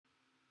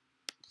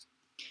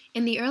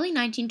In the early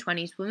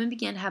 1920s, women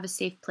began to have a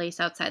safe place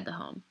outside the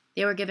home.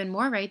 They were given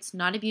more rights,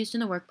 not abused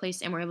in the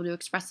workplace, and were able to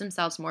express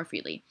themselves more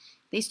freely.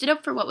 They stood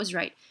up for what was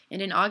right,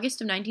 and in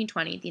August of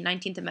 1920, the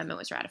 19th Amendment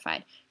was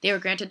ratified. They were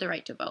granted the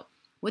right to vote.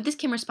 With this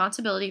came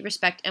responsibility,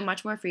 respect, and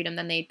much more freedom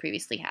than they had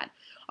previously had.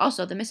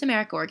 Also, the Miss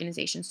America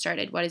organization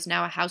started what is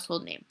now a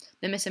household name,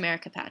 the Miss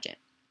America Pageant,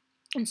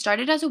 and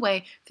started as a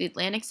way for the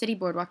Atlantic City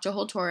Boardwalk to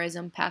hold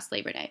tourism past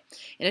Labor Day.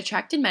 It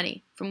attracted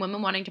many, from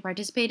women wanting to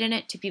participate in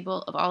it to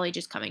people of all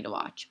ages coming to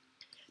watch.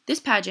 This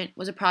pageant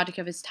was a product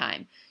of its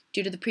time,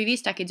 due to the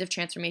previous decades of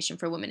transformation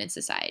for women in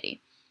society.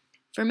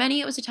 For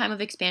many, it was a time of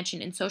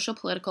expansion in social,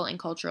 political, and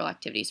cultural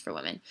activities for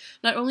women.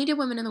 Not only did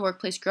women in the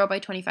workplace grow by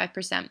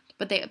 25%,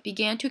 but they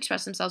began to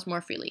express themselves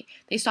more freely.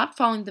 They stopped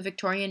following the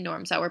Victorian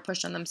norms that were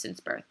pushed on them since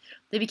birth.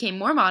 They became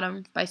more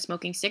modern by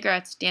smoking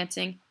cigarettes,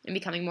 dancing, and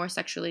becoming more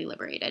sexually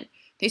liberated.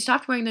 They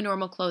stopped wearing the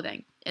normal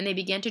clothing, and they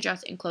began to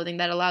dress in clothing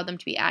that allowed them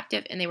to be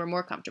active and they were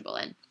more comfortable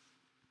in.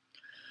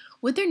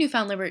 With their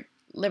newfound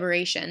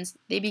liberations,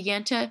 they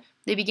began to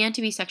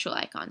be sexual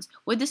icons.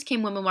 With this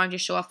came women wanting to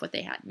show off what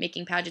they had,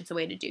 making pageants a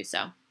way to do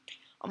so.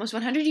 Almost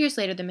 100 years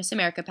later, the Miss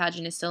America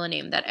pageant is still a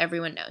name that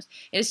everyone knows.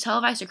 It is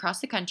televised across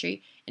the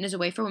country and is a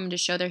way for women to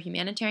show their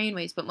humanitarian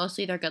ways, but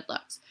mostly their good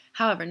looks.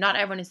 However, not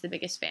everyone is the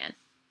biggest fan.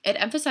 It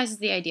emphasizes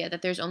the idea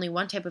that there's only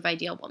one type of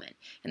ideal woman,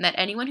 and that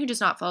anyone who does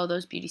not follow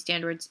those beauty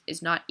standards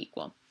is not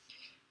equal.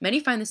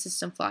 Many find the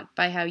system flawed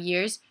by how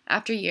years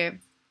after year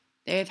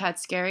there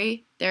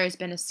has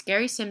been a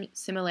scary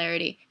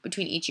similarity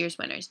between each year's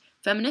winners.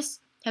 Feminists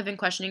have been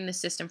questioning this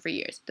system for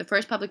years. The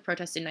first public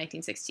protest in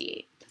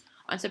 1968.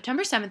 On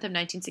September 7th of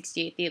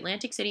 1968, the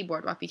Atlantic City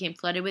Boardwalk became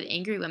flooded with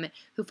angry women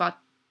who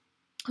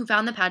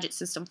found the pageant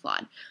system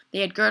flawed. They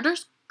had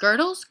girdles,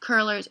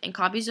 curlers, and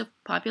copies of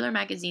popular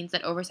magazines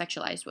that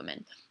over-sexualized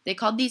women. They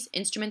called these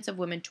instruments of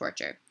women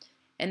torture,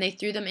 and they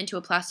threw them into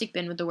a plastic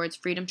bin with the words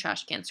 "Freedom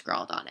Trash Can"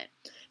 scrawled on it.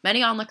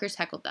 Many onlookers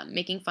heckled them,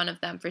 making fun of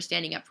them for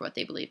standing up for what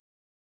they believed.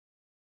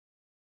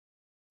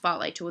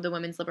 Spotlight to the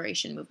women's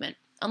liberation movement.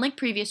 Unlike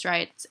previous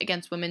riots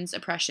against women's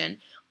oppression,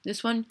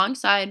 this one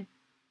ran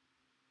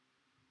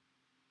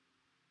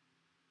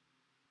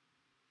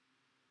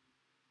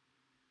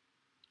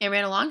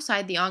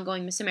alongside the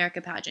ongoing Miss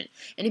America pageant,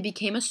 and it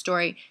became a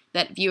story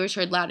that viewers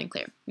heard loud and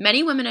clear.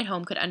 Many women at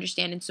home could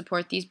understand and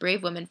support these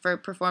brave women for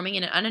performing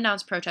in an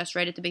unannounced protest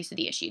right at the base of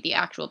the issue, the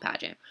actual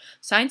pageant.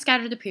 Signs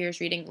scattered the piers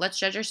reading, "Let's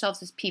judge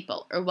ourselves as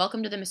people," or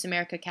 "Welcome to the Miss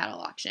America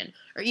cattle auction,"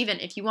 or even,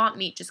 "If you want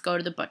meat, just go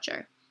to the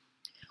butcher."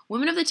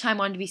 Women of the time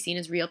wanted to be seen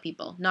as real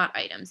people, not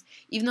items.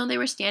 Even though they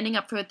were standing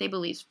up for what they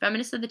believed,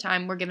 feminists of the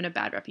time were given a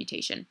bad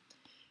reputation.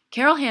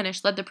 Carol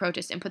Hanish led the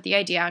protest and put the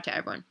idea out to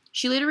everyone.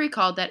 She later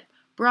recalled that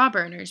bra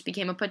burners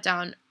became a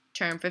put-down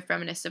term for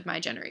feminists of my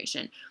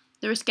generation.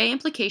 The risqué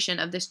implication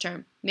of this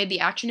term made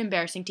the action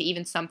embarrassing to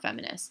even some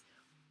feminists.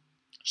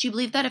 She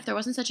believed that if there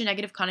wasn't such a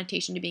negative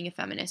connotation to being a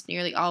feminist,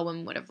 nearly all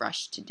women would have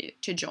rushed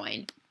to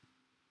join.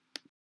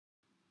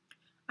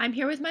 I'm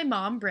here with my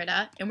mom,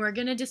 Britta, and we're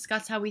going to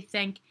discuss how we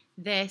think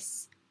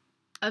this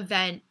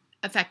event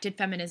affected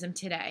feminism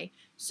today.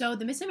 So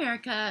the Miss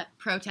America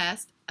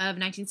protest of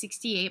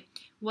 1968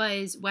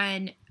 was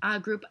when a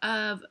group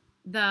of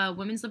the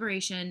women's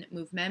liberation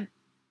movement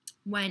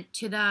went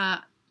to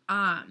the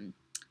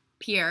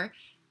pier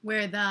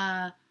where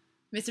the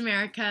Miss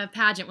America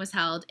pageant was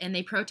held, and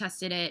they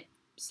protested it,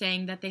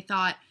 saying that they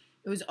thought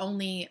it was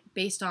only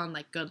based on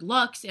like good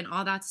looks and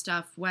all that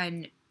stuff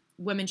when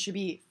women should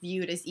be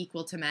viewed as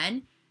equal to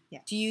men.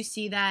 Yes. Do you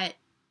see that?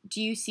 Do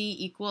you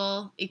see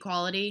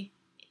equality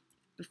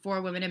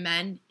for women and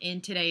men in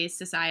today's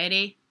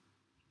society?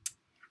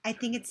 I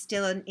think it's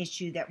still an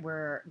issue that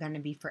we're going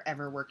to be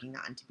forever working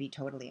on, to be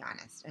totally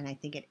honest. And I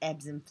think it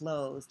ebbs and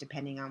flows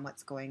depending on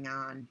what's going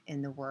on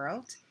in the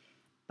world.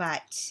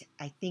 But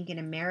I think in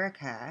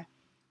America,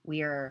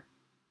 we are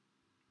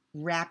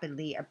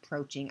rapidly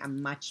approaching a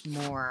much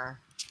more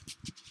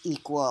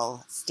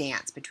equal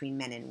stance between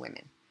men and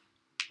women.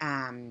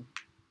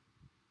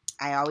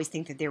 I always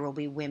think that there will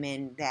be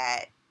women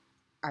that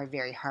are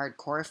very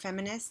hardcore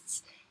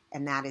feminists,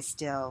 and that is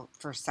still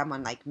for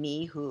someone like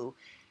me who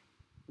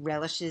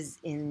relishes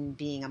in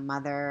being a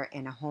mother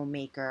and a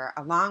homemaker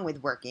along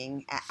with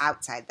working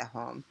outside the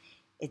home.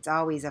 It's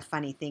always a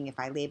funny thing if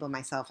I label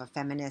myself a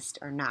feminist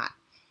or not.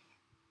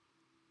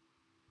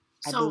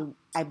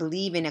 I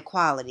believe in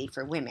equality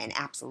for women,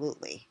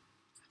 absolutely,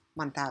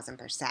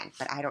 1,000%,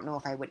 but I don't know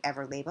if I would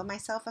ever label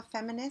myself a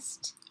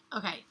feminist.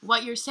 Okay,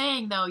 what you're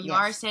saying, though, you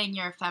are saying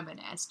you're a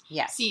feminist.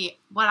 Yes. See,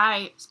 what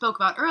I spoke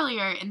about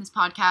earlier in this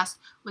podcast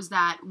was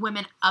that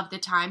women of the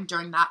time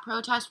during that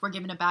protest were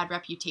given a bad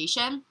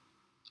reputation.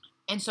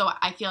 And so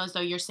I feel as though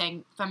you're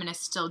saying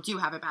feminists still do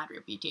have a bad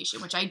reputation,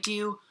 which I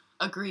do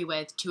agree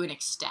with to an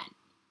extent.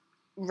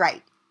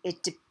 Right.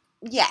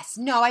 Yes.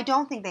 No, I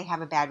don't think they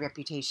have a bad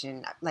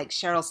reputation. Like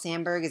Sheryl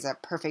Sandberg is a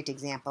perfect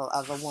example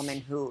of a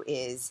woman who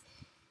is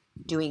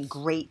doing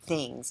great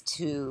things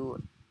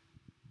to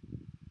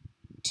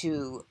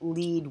to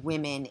lead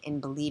women in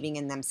believing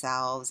in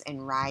themselves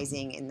and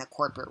rising in the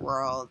corporate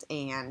world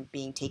and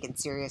being taken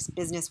serious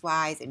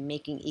business-wise and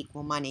making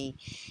equal money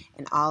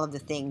and all of the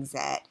things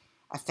that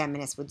a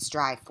feminist would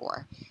strive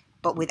for.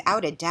 But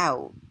without a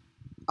doubt,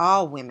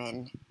 all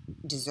women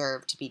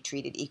deserve to be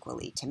treated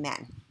equally to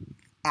men.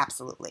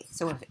 Absolutely.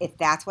 So if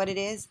that's what it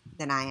is,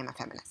 then I am a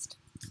feminist.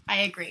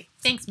 I agree.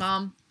 Thanks,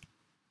 Mom.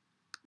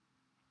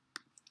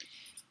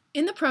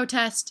 In the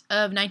protest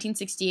of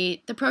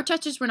 1968, the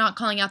protesters were not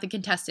calling out the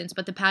contestants,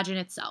 but the pageant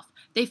itself.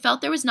 They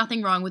felt there was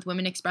nothing wrong with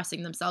women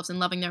expressing themselves and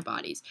loving their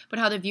bodies, but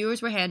how the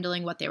viewers were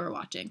handling what they were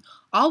watching.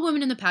 All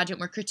women in the pageant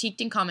were critiqued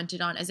and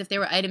commented on as if they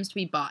were items to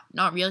be bought,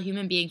 not real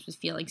human beings with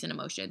feelings and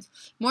emotions.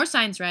 More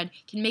signs read,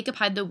 "Can makeup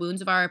hide the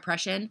wounds of our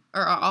oppression?"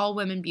 or "Are all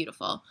women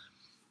beautiful?"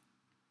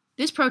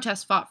 This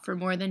protest fought for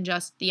more than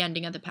just the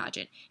ending of the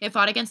pageant. It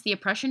fought against the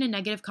oppression and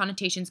negative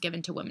connotations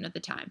given to women at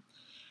the time.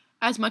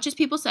 As much as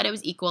people said it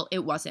was equal,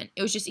 it wasn't.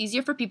 It was just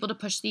easier for people to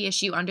push the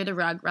issue under the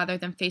rug rather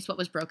than face what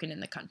was broken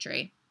in the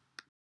country.